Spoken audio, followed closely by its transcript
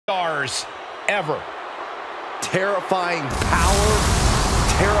stars ever. Terrifying power,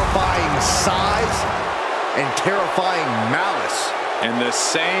 terrifying size, and terrifying malice. And the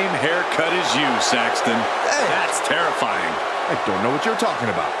same haircut as you, Saxton. Hey. That's terrifying. I don't know what you're talking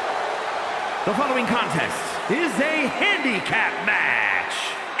about. The following contest is a handicap match.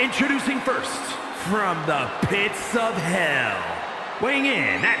 Introducing first, from the pits of hell, weighing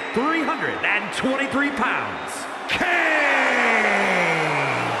in at 323 pounds, Kane!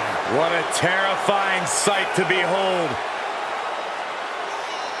 What a terrifying sight to behold.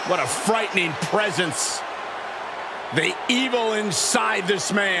 What a frightening presence. The evil inside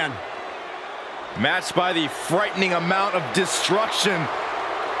this man. Matched by the frightening amount of destruction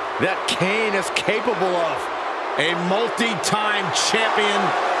that Kane is capable of. A multi-time champion.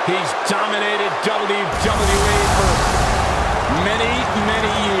 He's dominated WWE for many,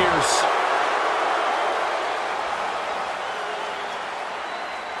 many years.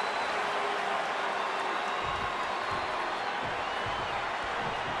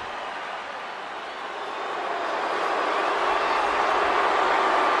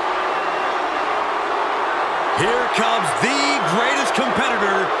 Here comes the greatest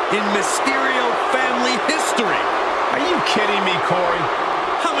competitor in Mysterio family history. Are you kidding me, Corey?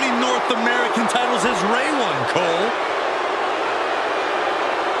 How many North American titles has Rey won, Cole?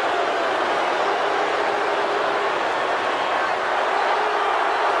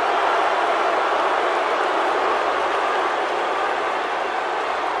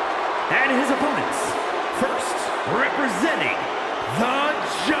 And his opponents, first, representing the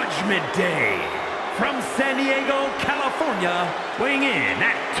Judgment Day, from San Diego, California, weighing in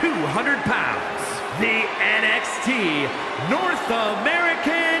at 200 pounds, the NXT North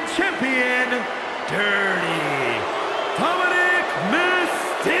American Champion, Dirty Dominik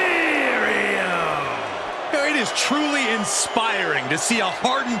Misterio. It is truly inspiring to see a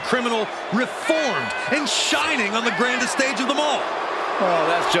hardened criminal reformed and shining on the grandest stage of them all. Oh,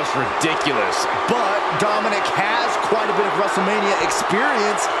 that's just ridiculous. But Dominik has quite a bit of WrestleMania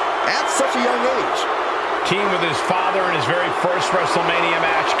experience at such a young age. Keen with his father in his very first WrestleMania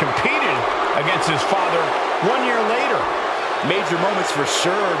match, competed against his father 1 year later. Major moments for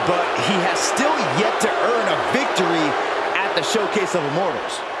sure, but he has still yet to earn a victory at the Showcase of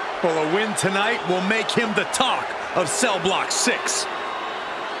Immortals. Well, a win tonight will make him the talk of Cell Block 6.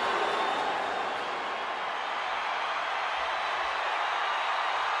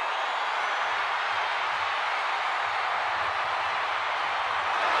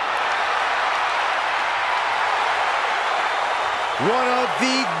 One of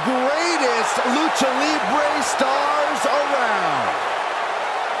the greatest Lucha Libre stars around.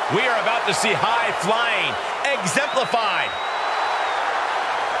 We are about to see high flying exemplified.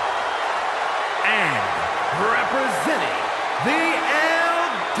 And representing the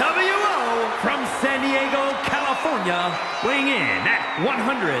LWO from San Diego, California, weighing in at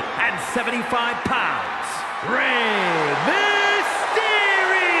 175 pounds, Rey Misterio!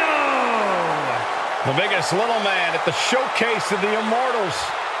 The biggest little man at the Showcase of the Immortals.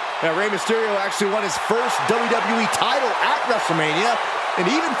 Now, Rey Mysterio actually won his first WWE title at WrestleMania and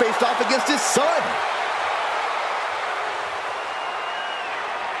even faced off against his son.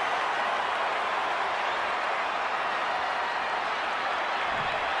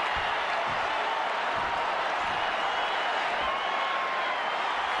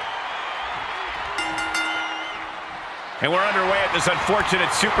 And we're underway at this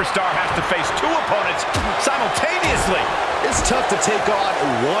unfortunate superstar has to face two opponents simultaneously. It's tough to take on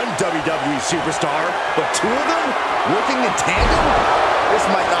one WWE superstar, but two of them working in tandem? This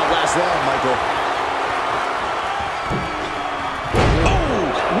might not last long, Michael. Oh,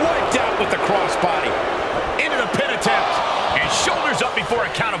 wiped out with the crossbody. Into the pin attempt. And shoulders up before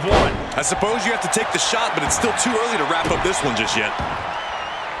a count of one. I suppose you have to take the shot, but it's still too early to wrap up this one just yet.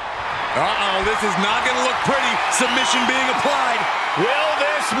 Uh-oh, this is not going to look pretty. Submission being applied. Will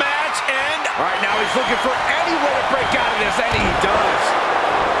this match end? All right, now he's looking for any way to break out of this, and he does.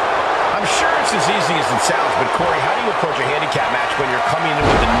 I'm sure it's as easy as it sounds, but Corey, how do you approach a handicap match when you're coming in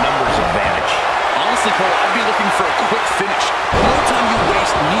with the numbers advantage? Honestly, Cole, I'd be looking for a quick finish. The more time you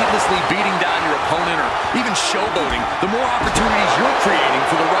waste needlessly beating down your opponent or even showboating, the more opportunities you're creating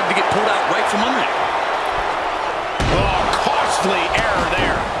for the rug to get pulled out right from under you. Oh, costly error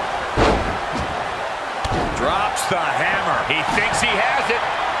there. Drops the hammer. He thinks he has it.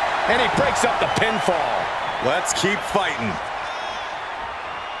 And he breaks up the pinfall. Let's keep fighting.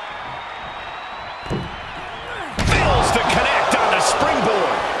 Fails to connect on the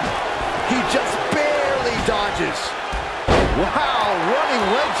springboard. He just barely dodges. Wow, running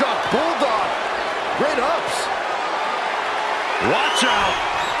leg drop, bulldog. Great ups. Watch out.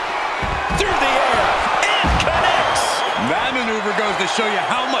 goes to show you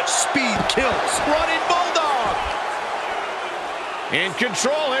how much speed kills. Running Bulldog. In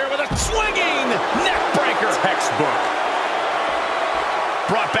control here with a swinging neck breaker. Textbook.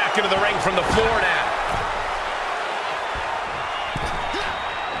 Brought back into the ring from the floor now.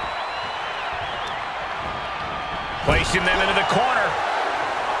 Placing them into the corner.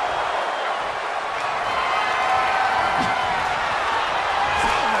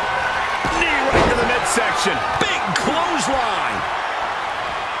 Knee right to the midsection. Big clothesline.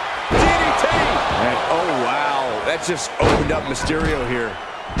 DDT. And, oh, wow. That just opened up Mysterio here.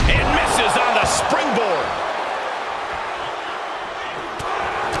 And misses on the springboard.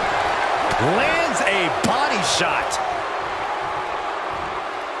 Lands a body shot.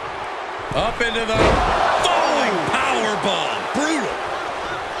 Up into the falling powerbomb. Brutal.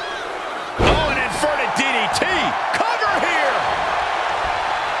 Oh, an inverted DDT. Cover here.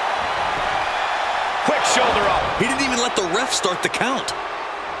 Quick shoulder up. He didn't even let the ref start the count.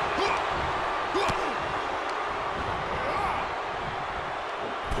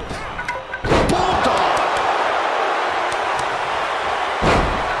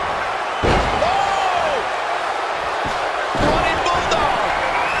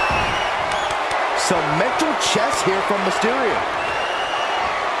 Some mental chess here from Mysterio.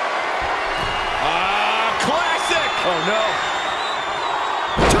 Classic. Oh, no.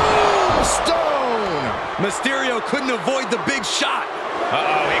 Tombstone. Mysterio couldn't avoid the big shot.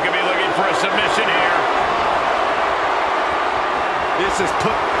 Uh-oh, he could be looking for a submission here. This is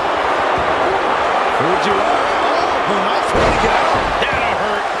put. Who'd you want? Oh, nice way to get out. That'll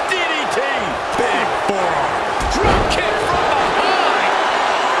hurt. DDT. Big forearm. Drop kick from behind.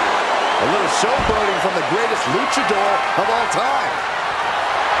 A little showboating from the greatest luchador of all time.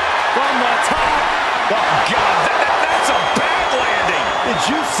 From the top. Oh, God, that's a bad landing. Did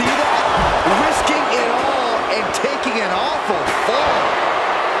you see that? Risking it all and taking an awful fall.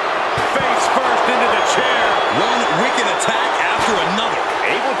 Face first into the chair. One wicked attack after another.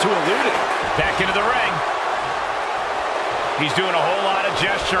 Able to elude it. Back into the ring. He's doing a whole lot of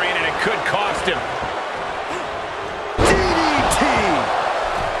gesturing, and it could cost him. DDT.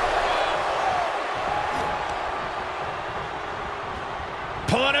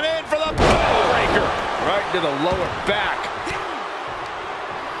 Pulling him in for the breaker. Right to the lower back.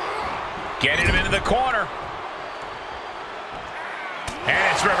 Getting him into the corner.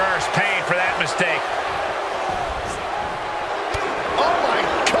 And it's reverse pain for that mistake. Oh, my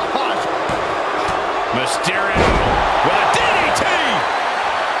God. Mysterio with a DDT.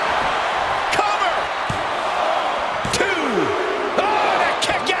 Cover. 2. Oh, and a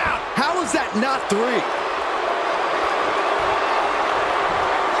kick out. How is that not 3?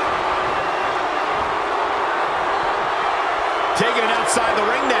 Taking it outside the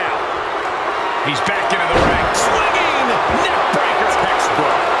ring now. He's back into the ring. Swinging neck breaker.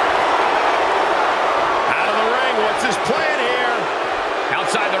 Textbook. Out of the ring. What's his plan here?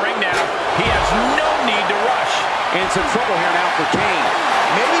 Outside the ring now. He has no need to rush. In some trouble here now for Kane.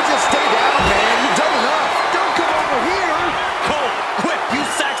 Maybe just stay down, man. You've done enough. Don't come over here. Cole, quick, use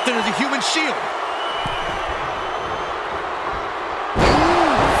Saxton as a human shield.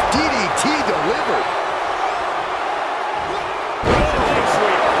 Ooh, DDT delivered.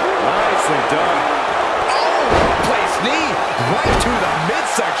 Nicely done. Oh, place knee right to the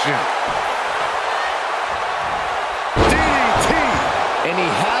midsection. DDT. And he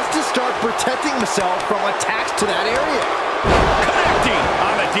has to start protecting himself from attacks to that area. Connecting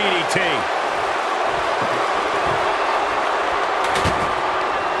on the DDT.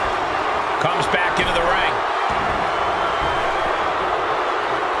 Comes back into the ring.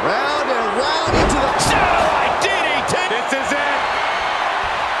 Round and round into the Satellite DDT. This is it.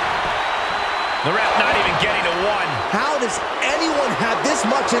 The ref not even getting to 1. How does anyone have this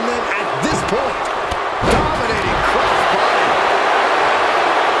much in them at this point? Dominating crossbody.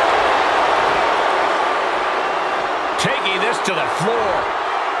 Taking this to the floor.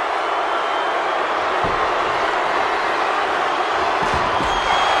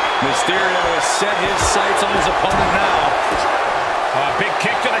 Mysterio has set his sights on his opponent now. A big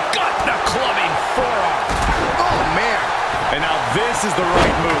kick to the gut and a clubbing forearm. Oh, man. And now this is the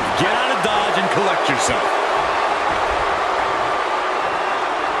right move. Get out of Dodge and collect yourself.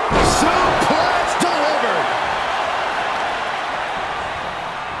 Suplex delivered.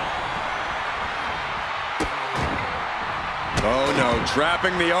 Oh no,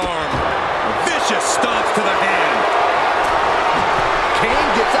 trapping the arm. Vicious stomps to the hand.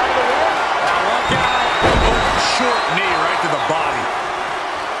 Kane gets out of the way. Now look out. Oh, short knee right to the body.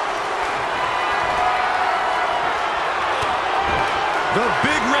 The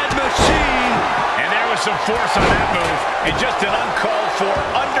big red machine And there was some force on that move, and just an uncalled for,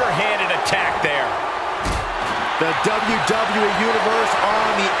 underhanded attack there. The WWE Universe on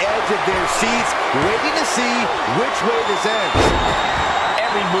the edge of their seats, waiting to see which way this ends.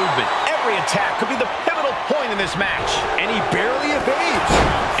 Every movement, every attack could be the pivotal point in this match. And he barely evades.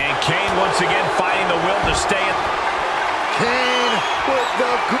 And Kane once again finding the will to stay in. Kane with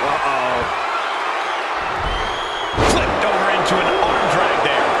the... Flipped over into an arm drag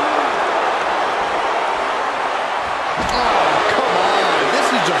there. Oh, come on. This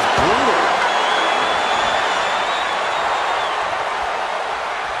is just brutal.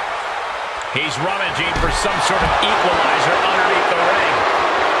 He's rummaging for some sort of equalizer underneath the ring.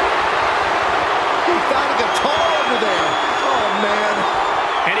 He found a guitar under there. Oh, man.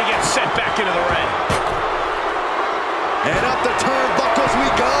 And he gets sent back into the ring. And up the turnbuckles we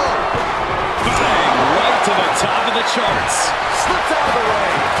go. Bang, right to the top of the charts. Slips out of the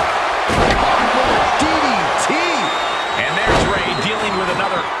ring. Caught with a DDT. And there's Rey dealing with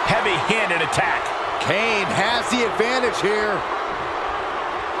another heavy-handed attack. Kane has the advantage here.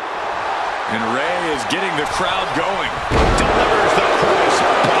 And Rey is getting the crowd going. Delivers the cross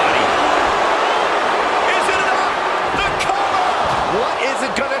body. Is it enough? The cover! What is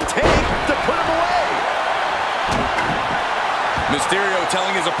it gonna take to put him away? Mysterio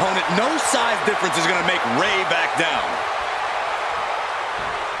telling his opponent no size difference is gonna make Rey back down.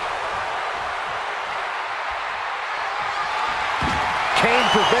 Kane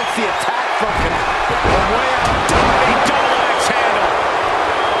prevents the attack from him. Way out. A double axe handle.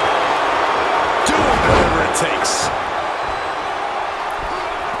 Doing whatever it takes.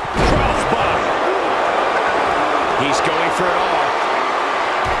 Crossbody. He's going for it all.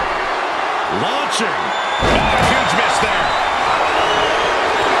 Launching. Oh, huge miss there.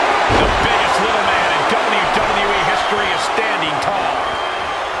 The biggest little man in WWE history is standing tall.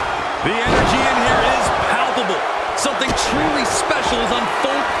 The energy in here is palpable. Something truly special is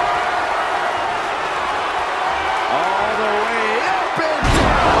unfolding. All the way up and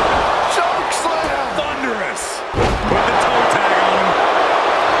down. Choke slam. Thunderous. Put the toe tag on him.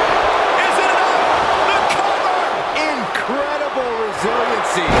 Is it enough? The cover. Incredible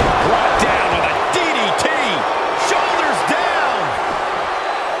resiliency. Brought down with a DDT. Shoulders down.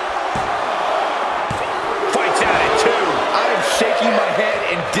 Fights out at 2. I am shaking my head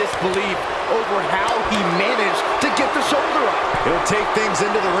in disbelief over how he managed to get the shoulder up. He'll take things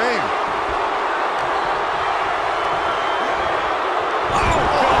into the ring. Oh,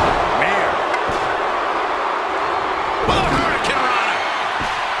 God. Man. Oh, Hurricane Rana.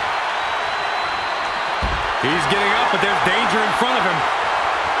 He's getting up, but there's danger in front of him.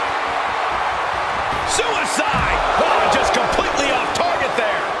 Suicide. Oh, just completely off target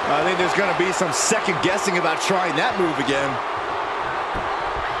there. I think there's going to be some second guessing about trying that move again.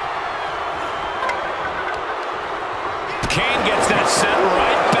 Kane gets that sent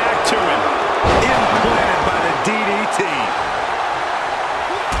right back to him. Implanted by the DDT.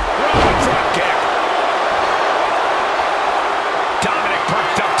 Roman drop kick. Dominik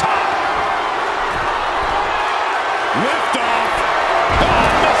perched up top. Lift off.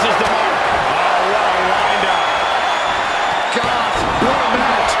 Oh, misses the mark. Oh, what a wind-up. Gosh, what a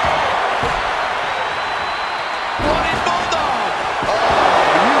match. Running Bulldog.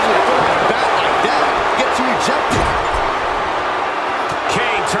 Oh, usually throwing a bat like that gets you ejected.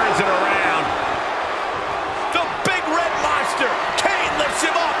 Kane turns it around. The big red monster. Kane lifts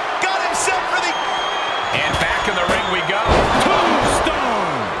him up. Got himself for the... And back in the ring we go.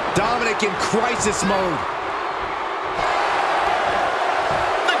 Tombstone. Dominik in crisis mode.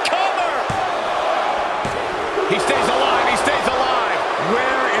 The cover. He stays alive. He stays alive.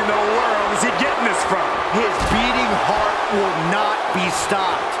 Where in the world is he getting this from? His beating heart will not be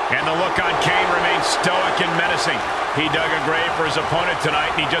stopped. And the look on Kane remains stoic and menacing. He dug a grave for his opponent tonight,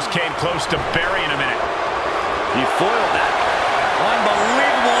 and he just came close to burying him in it. He foiled that.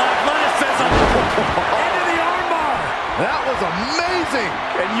 Unbelievable athleticism. Into the armbar. That was amazing.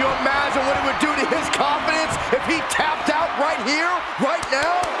 Can you imagine what it would do to his confidence if he tapped out right here, right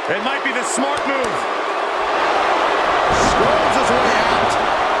now? It might be the smart move. Scrolls his way out.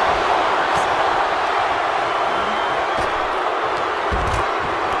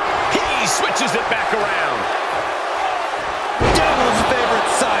 He switches it back around. Devil's favorite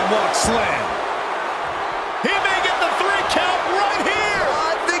sidewalk slam. He may get the 3 count right here.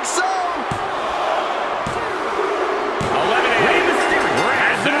 I think so. Eliminated. Rey Mysterio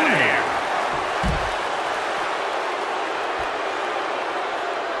has Right the out win. here.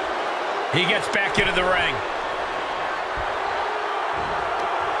 He gets back into the ring.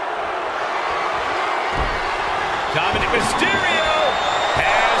 Dominik Misterio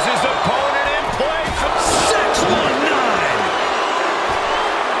has his opponent in place.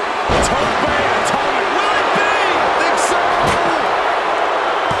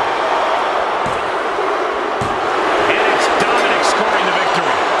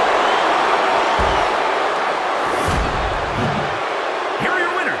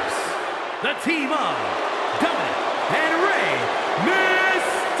 team of Dominik and Rey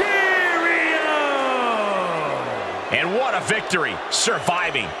Misterio. And what a victory,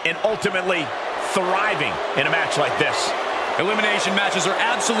 surviving and ultimately thriving in a match like this. Elimination matches are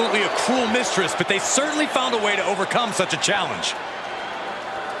absolutely a cruel mistress, but they certainly found a way to overcome such a challenge.